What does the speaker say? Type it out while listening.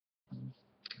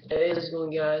Hey, how's it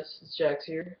going, guys? It's Jax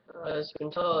here. As you can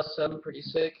tell, I sound pretty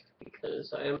sick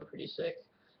because I am pretty sick.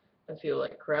 I feel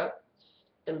like crap.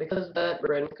 And because of that,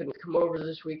 Brent couldn't come over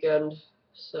this weekend,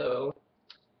 so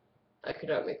I could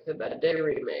not make the Bad Day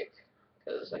remake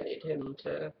because I need him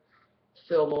to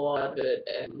film a lot of it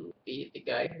and be the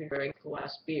guy who drank the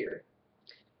last beer.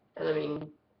 And I mean,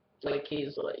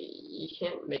 he's like, you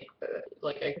can't make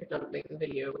I could not make the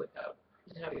video without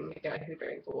having the guy who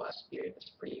drank the last beer.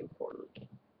 That's pretty important.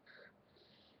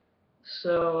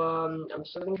 So, I'm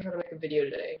still going to try to make a video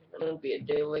today. I'm going to be a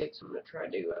day late, so I'm going to try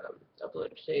to upload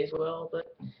today as well,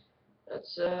 but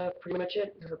that's pretty much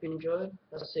it. I hope you enjoyed.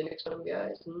 I'll see you next time,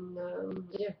 guys, and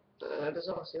yeah, that is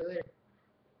all. See you later.